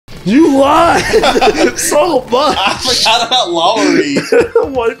You lied so much. I forgot about Lava Reef. Oh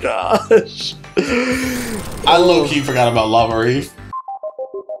my gosh. I low-key forgot about Lava Reef.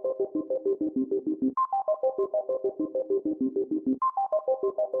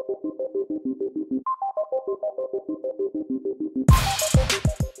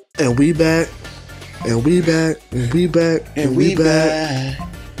 And we back. And we back. And we back. And we back.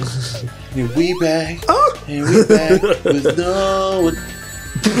 And we back. Oh. And we back with no.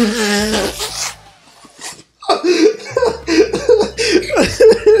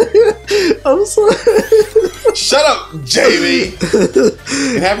 I'm sorry. Shut up, Jamie.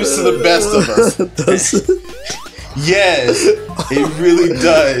 It happens to the best of us. Does it? Yes, it really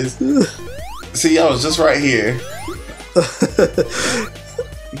does. See, I was just right here.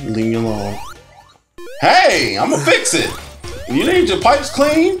 Leave me alone. Hey, I'm gonna fix it. You need your pipes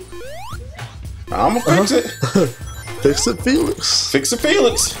clean? I'm gonna fix it. Fix it, Felix. Fix it,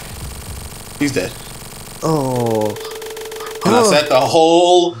 Felix. He's dead. Oh. And I set the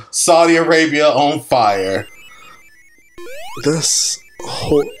whole Saudi Arabia on fire. That's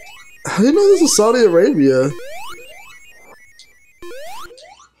how do you know this is Saudi Arabia?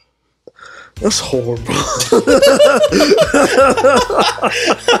 That's horrible.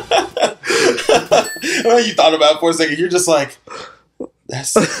 When you thought about it for a second, you're just like,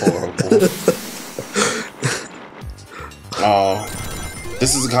 that's horrible. Oh,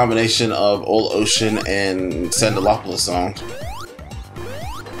 this is a combination of Old Ocean and Sandalopolis song.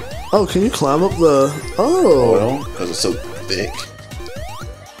 Oh, can you climb up the... Oh. Well, because it's so thick.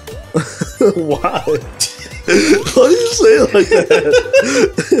 Why? Why do you say it like that?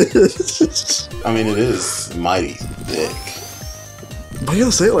 I mean, it is mighty thick. Why you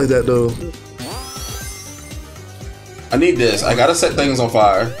gotta say it like that, though? I need this. I gotta set things on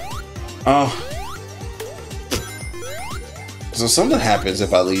fire. Oh. So something happens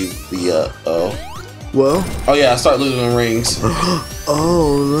if I leave the, Well? Oh yeah, I start losing rings.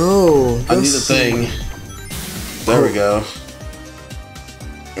 Oh, no. I need a thing. There we go.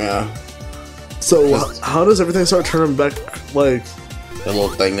 Yeah. So, how does everything start turning back, like... The little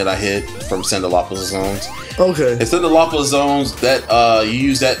thing that I hit from Sandalopolis zones. Okay. It's Sandalopolis zones that, you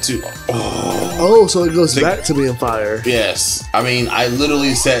use that to... Oh, so it goes back to being fire. Yes. I mean, I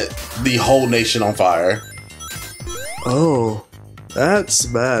literally set the whole nation on fire. Oh. That's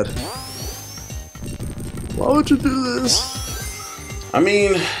bad. Why would you do this? I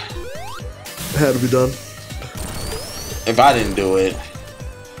mean... It had to be done. If I didn't do it,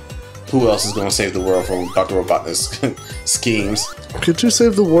 who else is going to save the world from Dr. Robotnik's schemes? Could you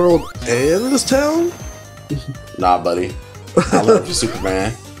save the world and this town? Nah, buddy. I learned from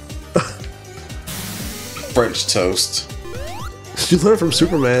Superman. French toast. You learned from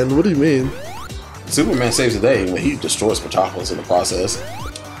Superman? What do you mean? Superman saves the day when he destroys Metropolis in the process.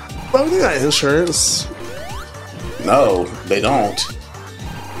 Why would they got insurance? No, they don't.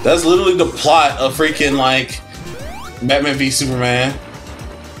 That's literally the plot of freaking, like, Batman v Superman.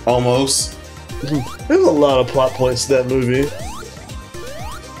 Almost. There's a lot of plot points to that movie.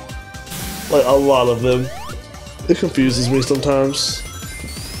 Like, a lot of them. It confuses me sometimes.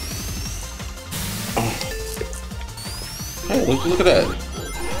 Hey, look at that.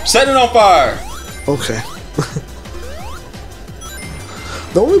 Set it on fire! Okay.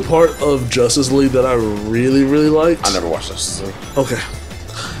 The only part of Justice League that I really, really liked... I never watched Justice League. Okay.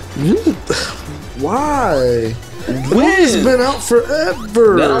 Why? When? It's been out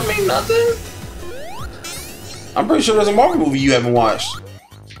forever. That don't mean nothing? I'm pretty sure there's a Marvel movie you haven't watched.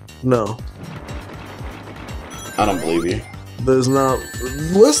 No. I don't believe you. There's not...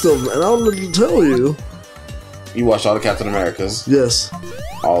 List them, and I don't know to tell you. You watched all the Captain Americas? Yes.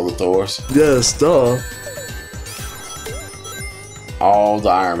 All the Thors? Yes, duh. All the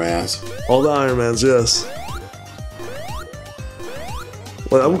Iron Mans? All the Iron Mans, yes.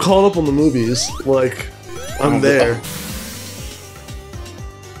 Like, I'm caught up on the movies. Like, I'm there.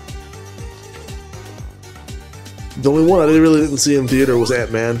 The only one I really didn't see in theater was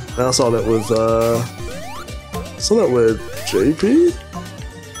Ant-Man. And I saw that with, JP?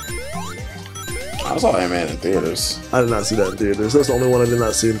 I saw Ant-Man in theaters. I did not see that in theaters. That's the only one I did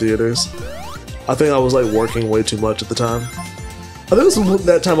not see in theaters. I think I was, like, working way too much at the time. I think it was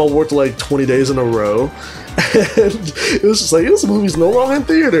that time I worked, like, 20 days in a row. And it was just like, this movie's no longer in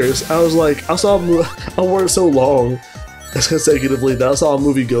theaters. I was like, I worked so long consecutively that I saw a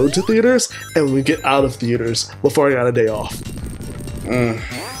movie go to theaters and we get out of theaters before I got a day off.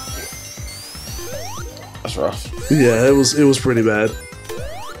 That's rough. Yeah, it was pretty bad.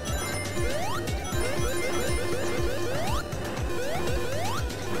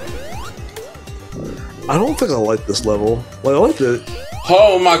 I don't think I like this level. Like, I liked it.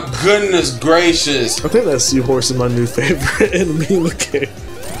 Oh my goodness gracious! I think that seahorse is my new favorite enemy in the game.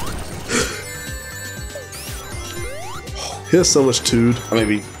 He has so much tood. I may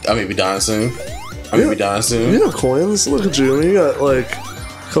be dying soon. I may be dying soon. You have coins. Look at you. I mean, you got like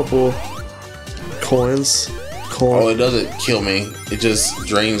a couple coins. Oh, it doesn't kill me. It just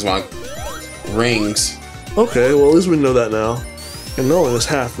drains my rings. Okay, well at least we know that now. And knowing is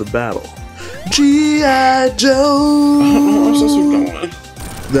half the battle. G.I. Joe! I don't know where I'm supposed to be going.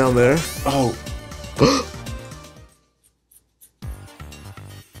 Down there. Oh.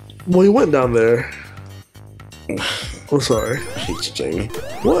 Well, you went down there. I'm sorry. I hate you, Jamie.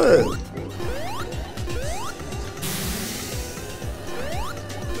 What?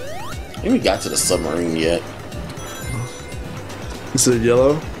 I haven't got to the submarine yet. Is it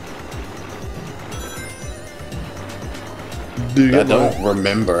yellow? Do you I get don't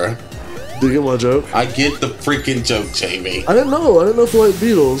remember. Do you get my joke? I get the freaking joke, Jamie. I didn't know. I didn't know if you like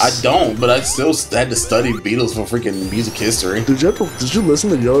Beatles. I don't, but I still had to study Beatles for freaking music history. Did you listen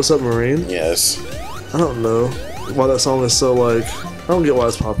to Yellow Submarine? Yes. I don't know why that song is so like. I don't get why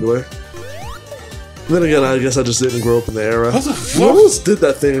it's popular. Then again, I guess I just didn't grow up in the era. What the fuck? We almost did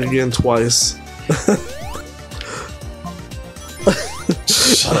that thing again twice.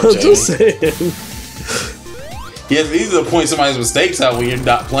 Shut up, I'm Jamie. just saying. Yeah, these are the points somebody's mistakes out when you're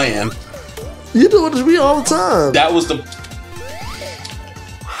not playing. You do it to me all the time. That was the.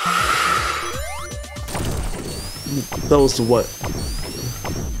 That was the what?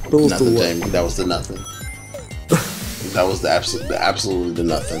 That was Nothing, the what? Jamie. That was the nothing. That was the absolutely the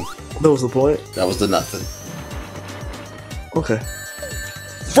nothing. That was the point? That was the nothing. Okay.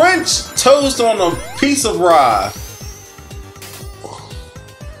 French toast on a piece of rye.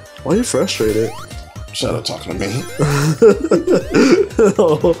 Why are you frustrated? Shut up talking to me.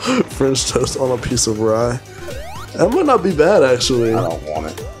 Oh, French toast on a piece of rye. That might not be bad, actually. I don't want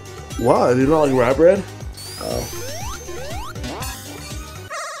it. Why? Do you not like rye bread? Oh.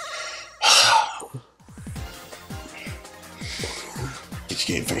 Get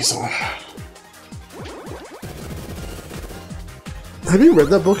your game face on. Have you read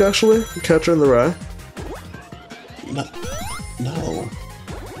that book, actually? Catcher in the Rye? No.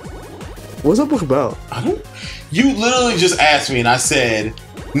 What's that book about? I don't. You literally just asked me, and I said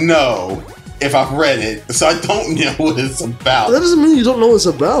no if I've read it, so I don't know what it's about. That doesn't mean you don't know what it's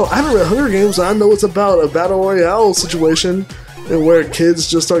about. I haven't read Hunger Games, so I know it's about a battle royale situation and where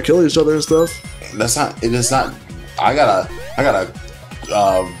kids just start killing each other and stuff. That's not. It is not. I got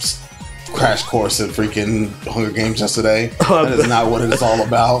a crash course in freaking Hunger Games yesterday. Oh, that is not what it is all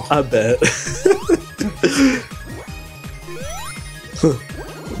about. I bet.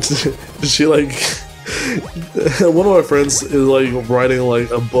 She like one of my friends is like writing like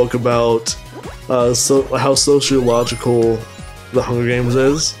a book about how sociological the Hunger Games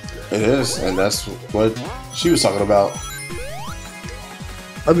is. It is, and that's what she was talking about.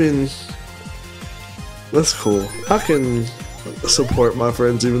 I mean, that's cool. I can support my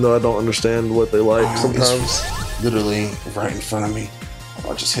friends even though I don't understand what they like sometimes. It's literally right in front of me.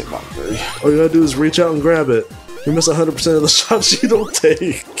 I just hit my three. All you gotta do is reach out and grab it. You miss 100% of the shots you don't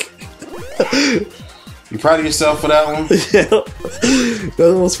take. You proud of yourself for that one? Yeah.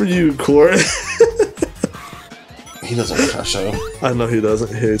 That one's for you, Court. He doesn't watch our show. I know he doesn't.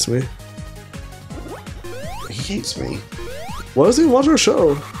 He hates me. He hates me. Why does he watch our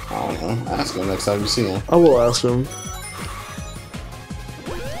show? I don't know. Ask him next time you see him. I will ask him.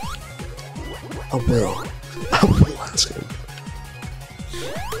 I will ask him.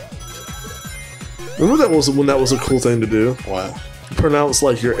 Remember that was when that was a cool thing to do? What? Pronounce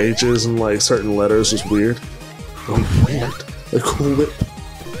like your H's and like certain letters is weird. Oh, weird. Like Cool Whip.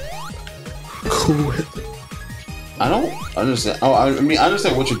 Cool Whip. I don't understand. Oh, I mean, I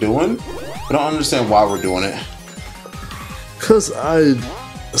understand what you're doing, but I don't understand why we're doing it. Cause I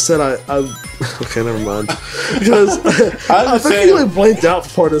said I okay, never mind. Because I think you like blanked out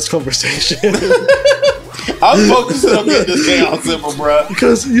for part of this conversation. I'm focusing on getting this game on Zimmer, bro.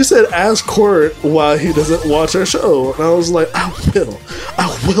 Because you said ask Court why he doesn't watch our show, and I was like, I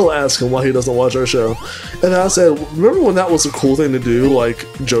will ask him why he doesn't watch our show. And I said, remember when that was a cool thing to do, like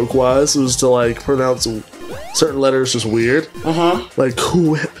joke wise, was to like pronounce certain letters just weird, like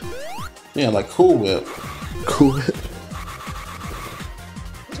Cool Whip. Yeah, like Cool Whip. Cool Whip.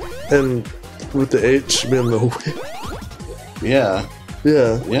 And with the H being the whip. Yeah.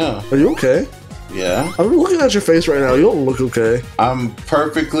 Yeah. Yeah. Are you okay? Yeah. I'm looking at your face right now. You don't look okay. I'm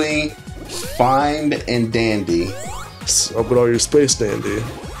perfectly fine and dandy. But are you space dandy?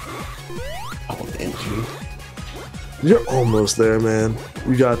 I will end you. You're almost there, man.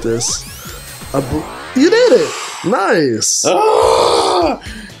 You got this. You did it. Nice. Oh!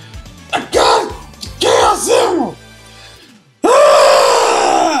 I got kill Zimmer.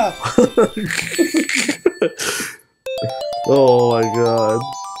 Ah! Oh my god.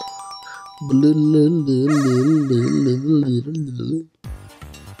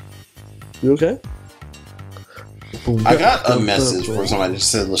 You okay? I got a message from somebody that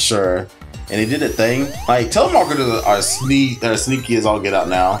said Llessur, and he did a thing. Like, telemarketers are sneaky as all get out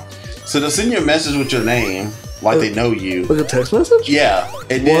now. So they'll send you a message with your name, like they know you. Like a text message? Yeah.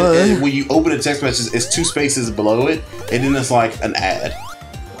 And then when you open a text message, it's 2 spaces below it, and then it's like an ad.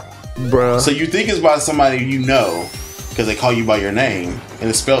 Bruh. So you think it's by somebody you know, because they call you by your name, and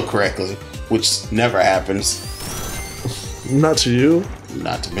it's spelled correctly, which never happens. Not to you?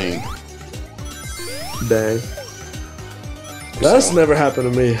 Not to me. Dang. That's never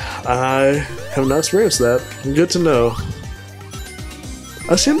happened to me. I have not experienced that. Good to know.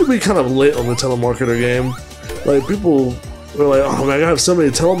 I seem to be kind of late on the telemarketer game. Like, people are like, oh man, I have so many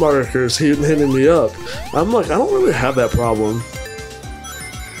telemarketers hitting me up. I'm like, I don't really have that problem.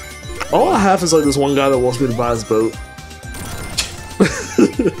 All I have is like this one guy that wants me to buy his boat.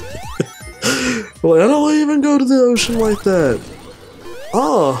 Like, I don't even go to the ocean like that.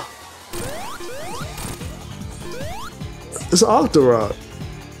 Oh. It's OTRII.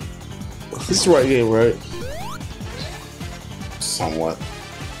 This is the right game, right? Somewhat.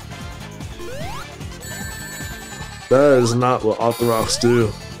 That is not what OTRII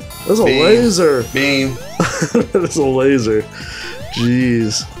do. That's a Beam. laser. Beam. That's a laser.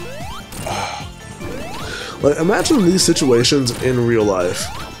 Jeez. Like, imagine these situations in real life.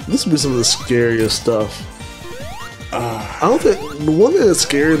 This would be some of the scariest stuff. I don't think the one thing that's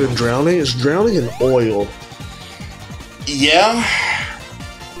scarier than drowning is drowning in oil. Yeah.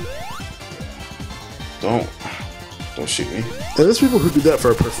 Don't shoot me. And there's people who do that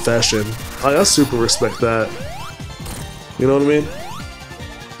for a profession. Like, I super respect that. You know what I mean?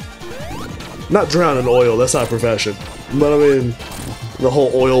 Not drown in oil, that's not a profession. But I mean, the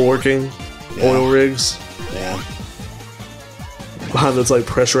whole oil working, oil rigs. Yeah. Behind those like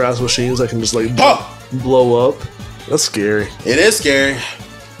pressurized machines that can just like blow up. That's scary. It is scary.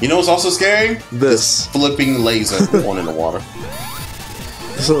 You know what's also scary? This flipping laser going in the water.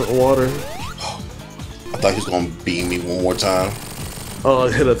 It's not water. I thought he was gonna beam me one more time. Oh,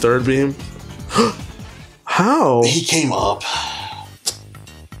 I hit a third beam. How? He came up.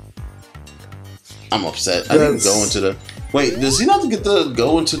 I'm upset. I didn't go into the. Wait, does he not get to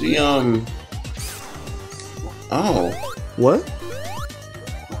go into the Oh. What?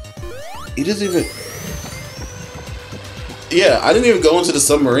 He doesn't even. Yeah, I didn't even go into the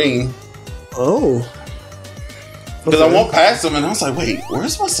submarine. Oh. Because I walked past him and I was like, wait,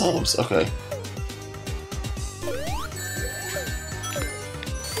 where's my subs? Okay.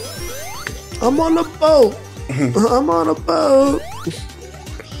 I'm on a boat. I'm on a boat.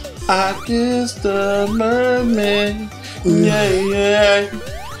 I kissed the mermaid. Yeah, yeah.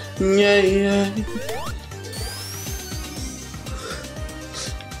 Yeah, yeah.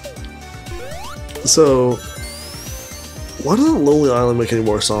 So, why doesn't Lonely Island make any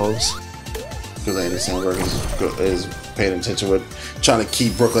more songs? Because Andy Samberg is paying attention with trying to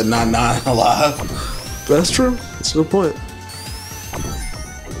keep Brooklyn Nine-Nine alive. That's true. That's a good point.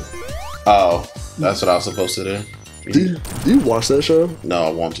 Oh, that's what I was supposed to do. Do you watch that show? No,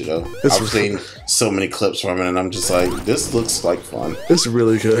 I want to though. It's I've seen so many clips from it, and I'm just like, this looks like fun. It's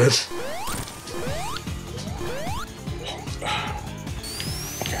really good.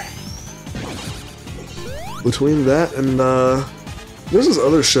 Okay. Between that and there's this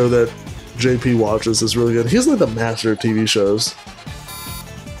other show that JP watches that's really good. He's like the master of TV shows.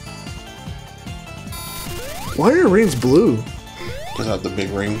 Why are your rings blue? Because I have the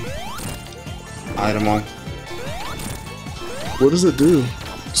big ring item on. What does it do?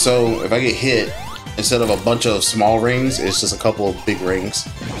 So if I get hit, instead of a bunch of small rings, it's just a couple of big rings.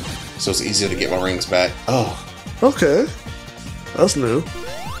 So it's easier to get my rings back. Oh. Okay. That's new.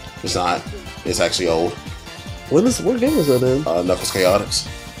 It's not. It's actually old. What game is that in? Knuckles Chaotix.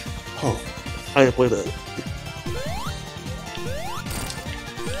 Oh. I didn't play that.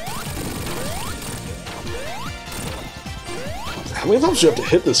 How many times do you have to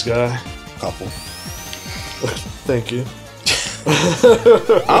hit this guy? Couple. Thank you.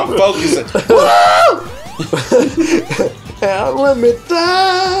 I'm focusing. And let me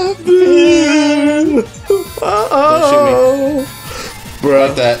dive in. Don't shoot me. Bro.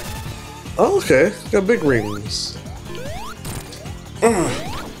 Like that. Oh, okay. Got big rings.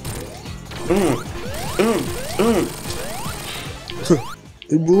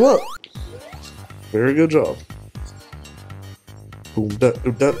 He blew up. Very good job. Boom da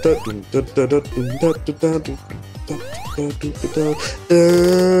da da da da da da da da da da. Yeah.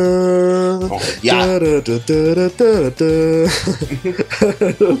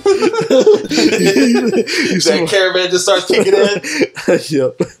 That caravan just starts kicking in.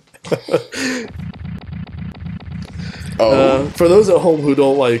 Yep. For those at home who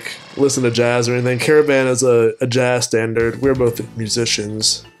don't like listen to jazz or anything, Caravan is a jazz standard. We're both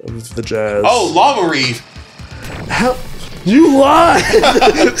musicians of the jazz. Oh, Lava Reef. How? You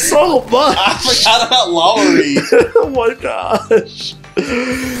lied so much. I forgot about Lava Reef. Oh my gosh.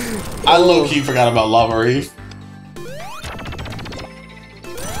 I low-key forgot about Lava Reef.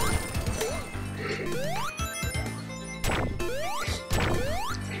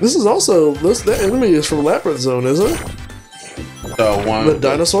 This is also the enemy is from Labyrinth Zone, isn't it? The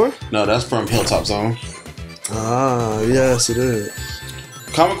dinosaur? No, that's from Hilltop Zone. Ah, yes, it is.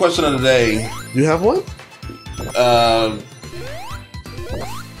 Common question of the day. You have one?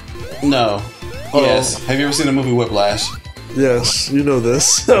 No. Oh. Yes. Have you ever seen the movie Whiplash? Yes, you know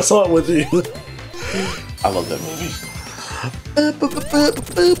this. I saw it with you. I love that movie.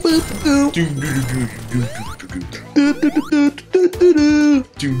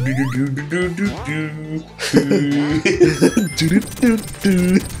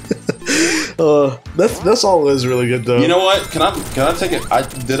 That song is really good though. You know what? Can I take it?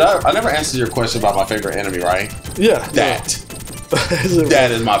 I never answered your question about my favorite enemy, right? Yeah. That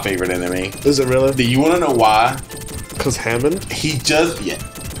is my favorite enemy. Is it really? Do you want to know why? Because Hammond? He just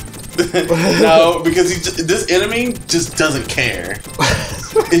no, because this enemy just doesn't care.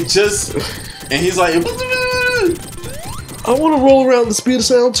 It just, and he's like, I want to roll around the speed of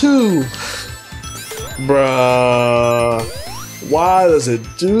sound too. Bruh. Why does it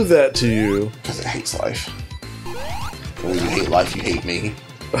do that to you? Because it hates life. And when you hate life, you hate me.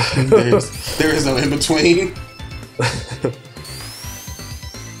 There is no in between.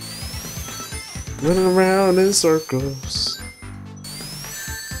 Running around in circles.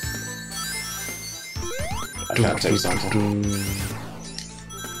 I gotta tell you something.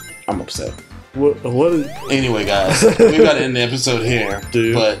 I'm upset. What? Anyway, guys, we gotta end the episode here.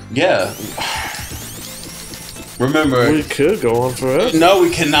 Dude. But yeah, remember, we could go on forever. No, we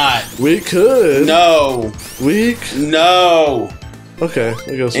cannot. We could. No. No. Okay.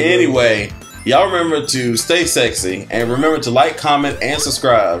 Anyway, y'all remember to stay sexy and remember to like, comment, and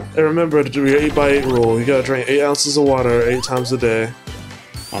subscribe. And remember to do your 8x8 rule. You gotta drink 8 ounces of water 8 times a day.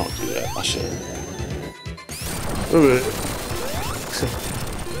 I don't do that. I should.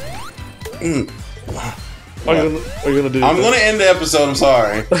 Are you gonna do? I'm gonna end the episode. I'm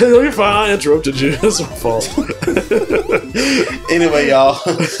sorry. No, you're fine. I interrupted you. It's my fault. Anyway, y'all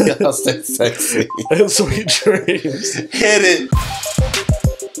stay sexy And sweet dreams. Hit it.